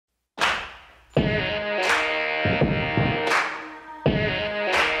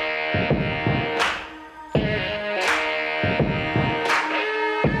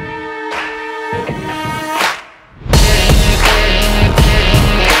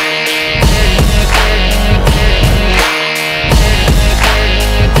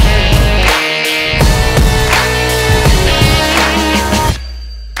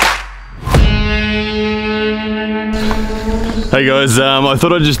guys, I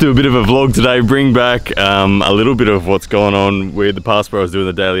thought I'd just do a bit of a vlog today, bring back a little bit of what's going on with the past where I was doing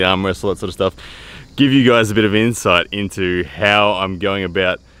the daily arm wrestle, that sort of stuff. Give you guys a bit of insight into how I'm going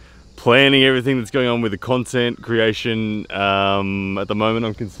about planning everything that's going on with the content creation. At the moment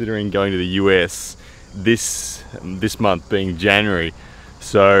I'm considering going to the US this month, being January.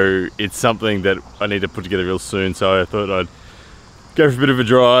 So it's something that I need to put together real soon. So I thought I'd go for a bit of a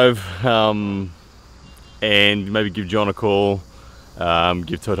drive and maybe give John a call,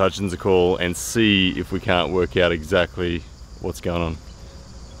 give Todd Hutchings a call and see if we can't work out exactly what's going on.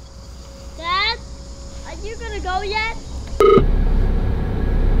 Dad, are you gonna go yet?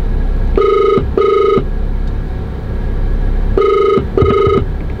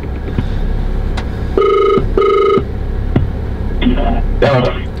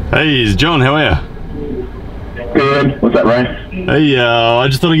 Hey, it's John, how are you? Good. What's up, Ryan? Hey, I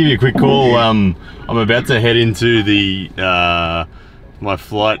just thought I'd give you a quick call. I'm about to head into the my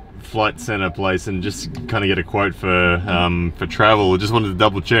flight center place and just kind of get a quote for travel. I just wanted to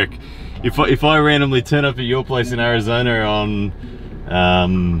double check if I randomly turn up at your place in Arizona on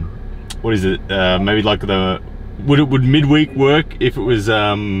what is it? Maybe like would midweek work if it was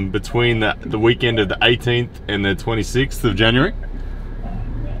between the weekend of the 18th and the 26th of January?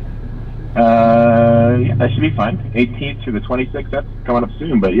 Yeah, that should be fine. 18th to the 26th, that's coming up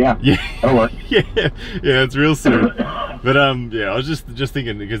soon, but yeah, that'll work. yeah, it's real soon. But yeah, I was just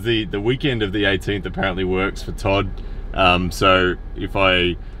thinking, because the weekend of the 18th apparently works for Todd. So if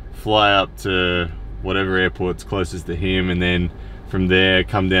I fly up to whatever airport's closest to him, and then from there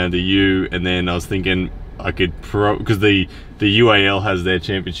come down to you, and then I was thinking I could because the UAL has their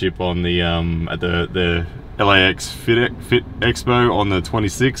championship on the at the LAX Fit Expo on the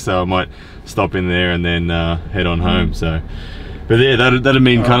 26th, so I might stop in there and then head on home. So, but yeah, that'd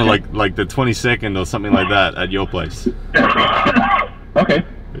mean kind of like the 22nd or something like that at your place. Okay.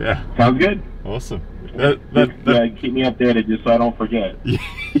 Yeah. Sounds good. Awesome. Yeah, keep me updated just so I don't forget.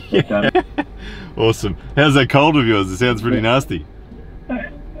 Yeah. Awesome. How's that cold of yours? It sounds pretty nasty.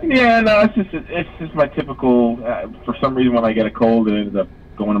 Yeah, no, it's just my typical. For some reason, when I get a cold, it ends up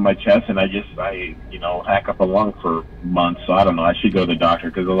going to my chest, and I hack up a lung for months. So I don't know. I should go to the doctor,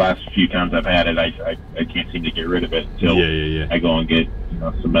 because the last few times I've had it, I can't seem to get rid of it until I go and get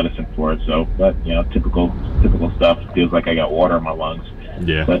some medicine for it. So, but typical stuff. It feels like I got water in my lungs.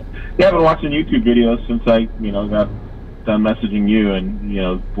 Yeah. But yeah, I've been watching YouTube videos since I got done messaging you, and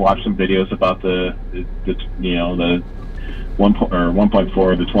watched some videos about the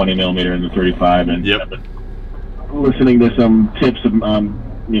 1.4, the 20 millimeter, and the 35, and I've been listening to some tips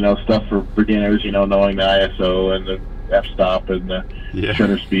on stuff for beginners, knowing the ISO and the f-stop and the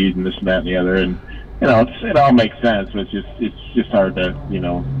shutter speed and this and that and the other, and it all makes sense, but it's just hard to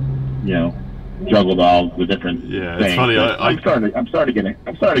juggle all the different things. It's funny. I'm starting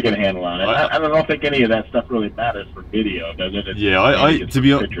to get a handle on it. I don't think any of that stuff really matters for video, does it?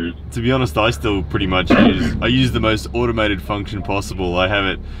 To be honest, I still pretty much use the most automated function possible. I have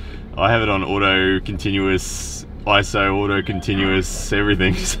it on auto continuous, ISO, auto continuous,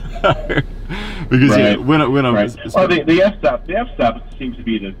 everything. So, because when I'm well, the f-stop seems to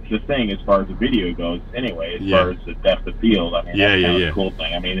be the thing as far as the video goes anyway, as far as the depth of field. I mean, that's kind of a cool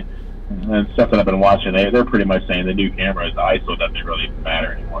thing. I mean, and stuff that I've been watching, they're pretty much saying the new cameras, the ISO doesn't really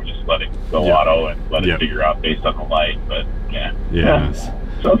matter anymore. Just let it go auto and let it figure out based on the light. But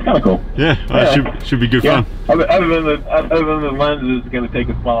so it's kind of cool. Should be good fun. Other than the lens is going to take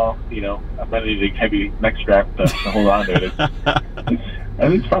a small, I'm going to need a heavy neck strap to hold on to it. I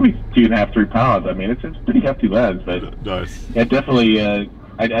think it's probably 2.5, 3 pounds. I mean, it's a pretty hefty lens, but nice. Yeah, definitely.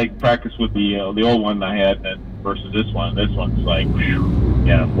 I practiced with the old one I had versus this one. This one's like,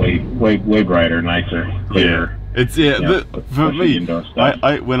 way brighter, nicer, clearer. It's for me.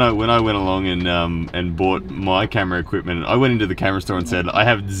 When I went along and bought my camera equipment, I went into the camera store and said, I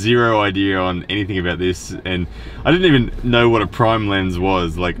have zero idea on anything about this, and I didn't even know what a prime lens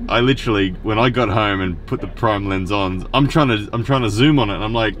was. Like, I literally, when I got home and put the prime lens on, I'm trying to zoom on it, and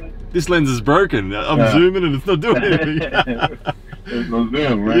I'm like, this lens is broken. I'm zooming and it's not doing anything. There's no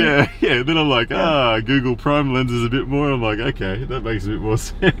zoom, right? Yeah. Then I'm like, Google prime lenses a bit more. I'm like, okay, that makes a bit more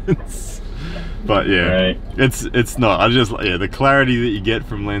sense. But it's not. I just the clarity that you get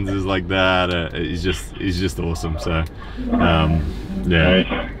from lenses like that is just awesome. So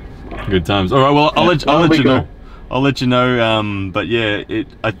good times. All right, well I'll let you know. I'll let you know. But yeah,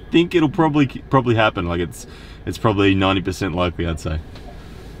 I think it'll probably happen. Like it's probably 90% likely, I'd say.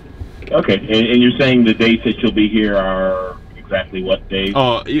 Okay, and you're saying the dates that you'll be here are exactly what days?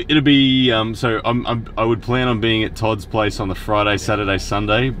 Oh, it'll be so I would plan on being at Todd's place on the Friday, Saturday,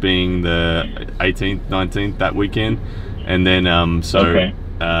 Sunday, being the 18th, 19th, that weekend, and then Okay.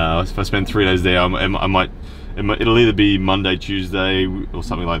 if I spend 3 days there, it'll either be Monday, Tuesday, or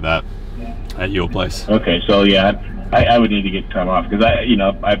something like that at your place. Okay, so yeah, I would need to get time off because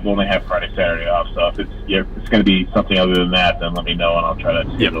I've only have Friday, Saturday off. So if it's going to be something other than that, then let me know and I'll try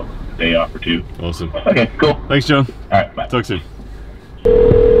to schedule a day off or two. Awesome. Okay, cool. Thanks, John. All right, bye. Talk soon.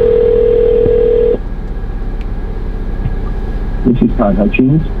 This is Todd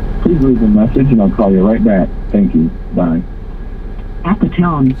Hutchings. Please leave a message and I'll call you right back. Thank you. Bye. At the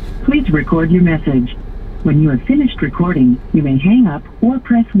tone, please record your message. When you have finished recording, you may hang up or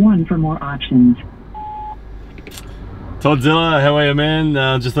press 1 for more options. Toddzilla, how are you, man?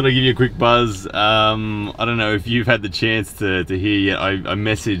 Just thought I'd give you a quick buzz. I don't know if you've had the chance to hear yet. I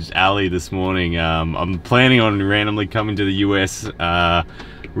messaged Ali this morning. I'm planning on randomly coming to the US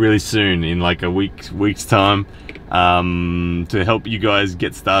really soon, in like a week's time, to help you guys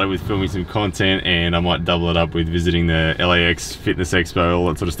get started with filming some content, and I might double it up with visiting the LAX Fitness Expo, all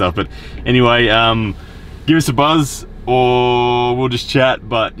that sort of stuff. But anyway, give us a buzz or we'll just chat.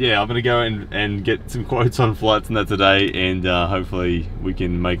 But yeah, I'm gonna go and get some quotes on flights and that today, and hopefully we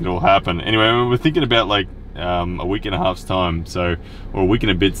can make it all happen. Anyway, we're thinking about like a week and a half's time, or a week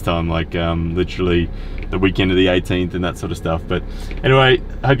and a bit's time, like literally the weekend of the 18th and that sort of stuff. But anyway,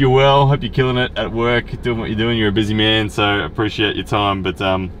 hope you're well, hope you're killing it at work, doing what you're doing. You're a busy man, so appreciate your time. But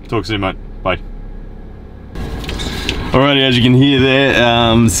talk soon, mate. Bye. Alrighty, as you can hear there,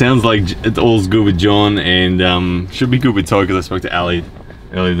 sounds like it's all's good with John, and should be good with Todd, because I spoke to Ali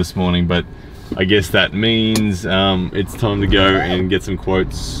earlier this morning. But I guess that means it's time to go and get some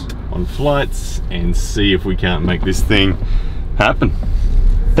quotes on flights and see if we can't make this thing happen.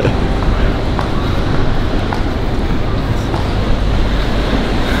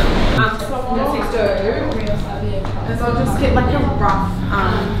 So I'll just get like a rough,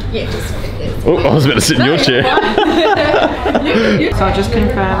 Oh, I was about to sit in your chair. So I'll just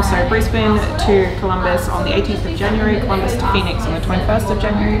confirm, so Brisbane to Columbus on the 18th of January, Columbus to Phoenix on the 21st of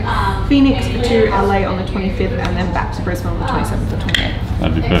January, Phoenix to LA on the 25th, and then back to Brisbane on the 27th or 28th.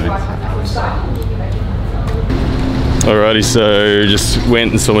 That'd be perfect. Alrighty, so just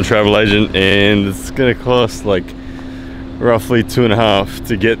went and saw my travel agent, and it's gonna cost like roughly $2.5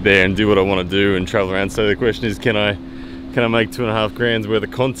 to get there and do what I want to do and travel around. So the question is, can I make $2.5 grand's worth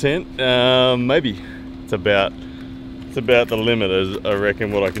of content? Maybe. It's about the limit, I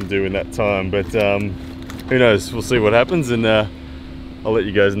reckon, what I can do in that time. But who knows? We'll see what happens, and I'll let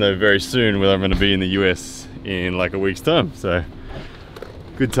you guys know very soon whether I'm going to be in the US in like a week's time. So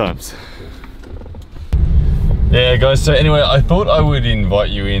good times. Yeah, guys, so anyway, I thought I would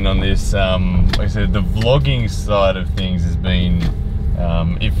invite you in on this. Like I said, the vlogging side of things has been,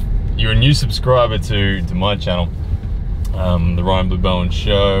 if you're a new subscriber to my channel, the Ryan Blue Bowen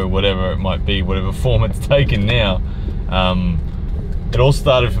Show, whatever it might be, whatever form it's taken now, it all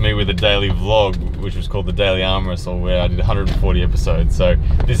started for me with a daily vlog, which was called the Daily Arm Wrestle, where I did 140 episodes. So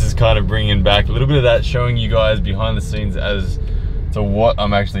this is kind of bringing back a little bit of that, showing you guys behind the scenes as to what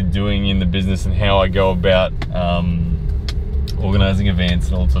I'm actually doing in the business and how I go about organizing events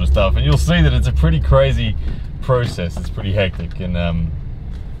and all that sort of stuff. And you'll see that it's a pretty crazy process. It's pretty hectic, and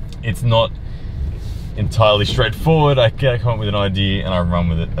it's not entirely straightforward. I come up with an idea and I run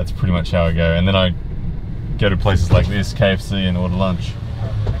with it. That's pretty much how I go. And then I go to places like this, KFC, and order lunch.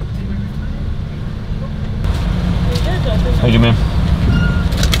 Thank you, man.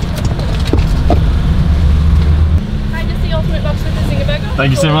 Ultimate box with the Zinger Burger.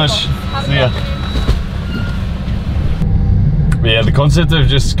 Thank you so much. See ya. Yeah, the concept of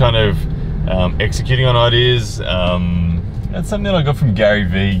just kind of executing on ideas, that's something that I got from Gary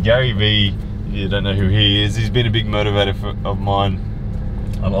V. Gary V, you don't know who he is, he's been a big motivator of mine.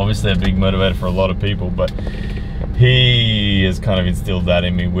 I'm obviously a big motivator for a lot of people, but he has kind of instilled that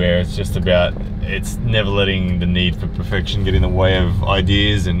in me, where it's just about, it's never letting the need for perfection get in the way of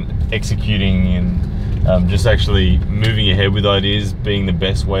ideas and executing, and just actually moving ahead with ideas being the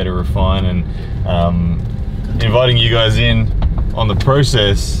best way to refine, and inviting you guys in on the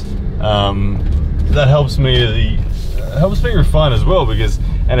process. That helps me refine as well,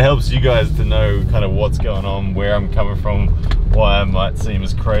 and it helps you guys to know kind of what's going on, where I'm coming from, why I might seem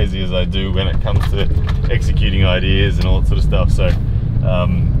as crazy as I do when it comes to executing ideas and all that sort of stuff. So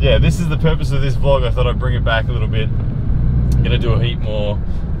yeah, this is the purpose of this vlog. I thought I'd bring it back a little bit. I'm gonna do a heap more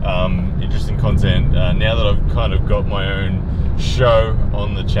interesting content now that I've kind of got my own show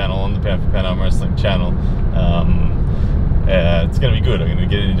on the channel, on the Pound for Pound Arm Wrestling channel. It's going to be good. I'm going to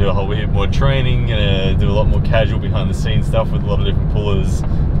get into a whole heap more training, going to do a lot more casual behind the scenes stuff with a lot of different pullers.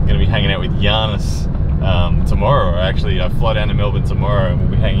 I'm going to be hanging out with Giannis tomorrow. Actually, I fly down to Melbourne tomorrow and we'll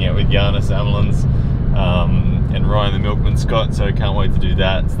be hanging out with Giannis Amelins and Ryan the Milkman Scott, so can't wait to do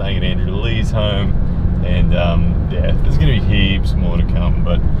that. Staying at Andrew Lee's home, and yeah, there's gonna be heaps more to come,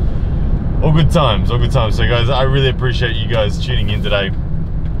 but all good times, all good times. So guys, I really appreciate you guys tuning in today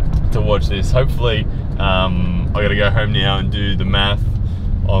to watch this. Hopefully, I gotta go home now and do the math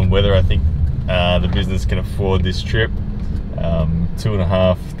on whether I think the business can afford this trip.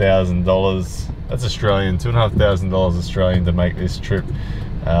 $2,500, that's Australian, $2,500 Australian to make this trip.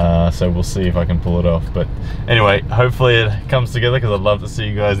 So we'll see if I can pull it off. But anyway, hopefully it comes together, because I'd love to see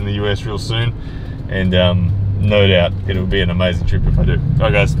you guys in the US real soon. And no doubt it'll be an amazing trip if I do.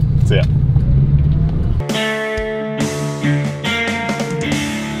 Alright guys, see ya.